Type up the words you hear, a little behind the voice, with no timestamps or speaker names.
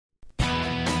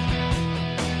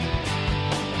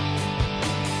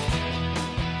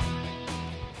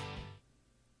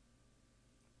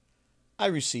I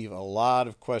receive a lot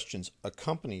of questions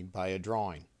accompanied by a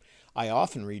drawing. I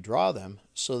often redraw them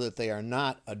so that they are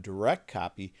not a direct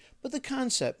copy, but the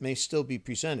concept may still be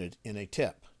presented in a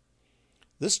tip.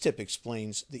 This tip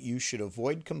explains that you should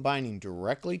avoid combining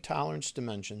directly tolerance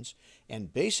dimensions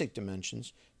and basic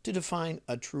dimensions to define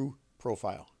a true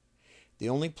profile. The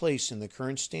only place in the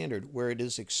current standard where it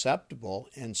is acceptable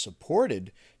and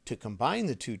supported to combine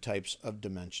the two types of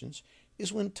dimensions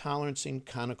is when tolerancing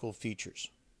conical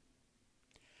features.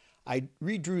 I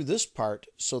redrew this part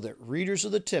so that readers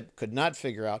of the tip could not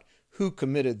figure out who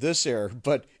committed this error,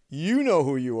 but you know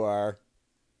who you are.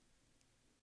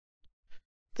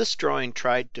 This drawing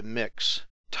tried to mix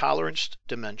toleranced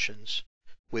dimensions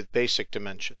with basic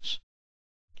dimensions.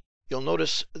 You'll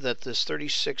notice that this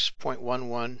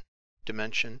 36.11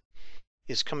 dimension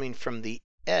is coming from the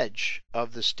edge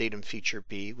of this datum feature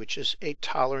B, which is a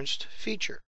toleranced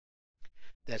feature.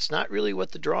 That's not really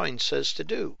what the drawing says to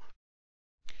do.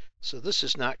 So this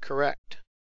is not correct.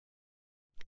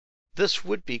 This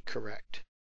would be correct.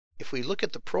 If we look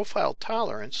at the profile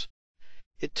tolerance,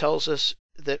 it tells us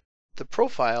that the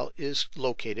profile is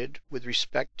located with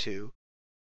respect to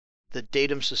the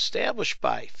datums established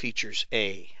by features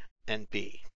A and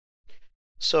B.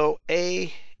 So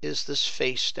A is this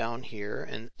face down here,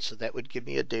 and so that would give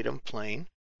me a datum plane.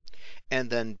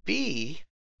 And then B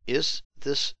is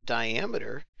this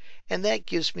diameter, and that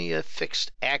gives me a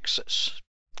fixed axis.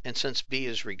 And since B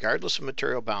is regardless of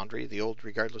material boundary, the old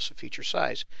regardless of feature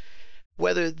size,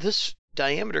 whether this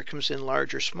diameter comes in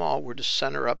large or small, we're to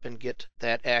center up and get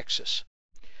that axis.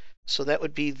 So that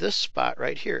would be this spot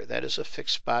right here. That is a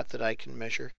fixed spot that I can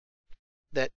measure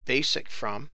that basic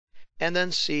from, and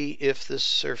then see if this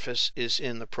surface is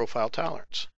in the profile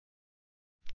tolerance.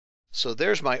 So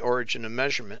there's my origin of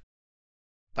measurement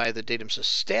by the datums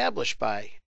established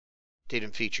by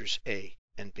datum features A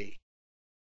and B.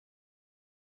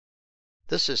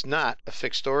 This is not a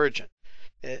fixed origin.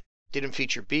 Datum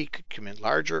feature B could come in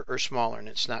larger or smaller, and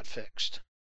it's not fixed.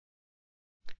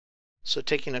 So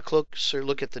taking a closer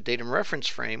look at the datum reference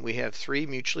frame, we have three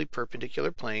mutually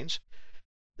perpendicular planes.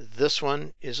 This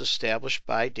one is established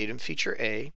by datum feature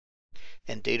A,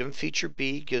 and datum feature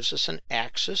B gives us an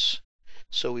axis.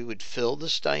 So we would fill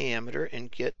this diameter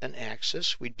and get an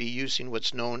axis. We'd be using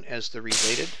what's known as the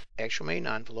related actual main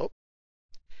envelope.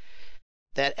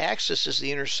 That axis is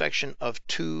the intersection of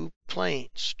two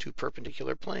planes, two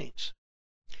perpendicular planes.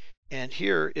 And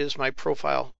here is my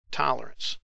profile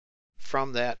tolerance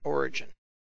from that origin.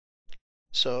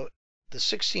 So the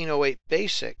 1608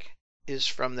 basic is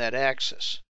from that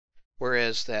axis,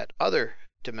 whereas that other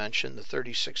dimension, the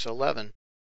 3611,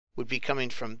 would be coming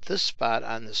from this spot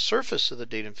on the surface of the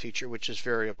datum feature, which is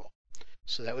variable.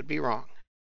 So that would be wrong.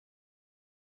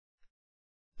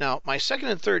 Now, my second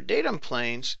and third datum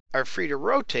planes are free to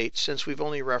rotate since we've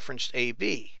only referenced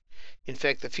AB. In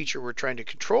fact, the feature we're trying to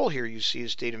control here, you see,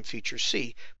 is datum feature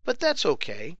C, but that's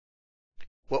okay.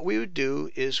 What we would do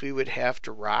is we would have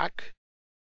to rock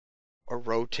or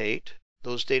rotate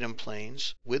those datum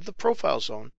planes with the profile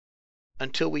zone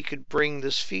until we could bring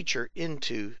this feature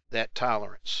into that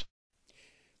tolerance.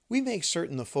 We make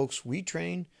certain the folks we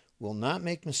train will not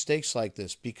make mistakes like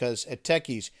this because at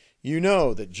Tec-Ease, you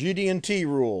know that GD&T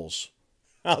rules.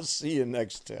 I'll see you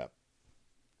next tip.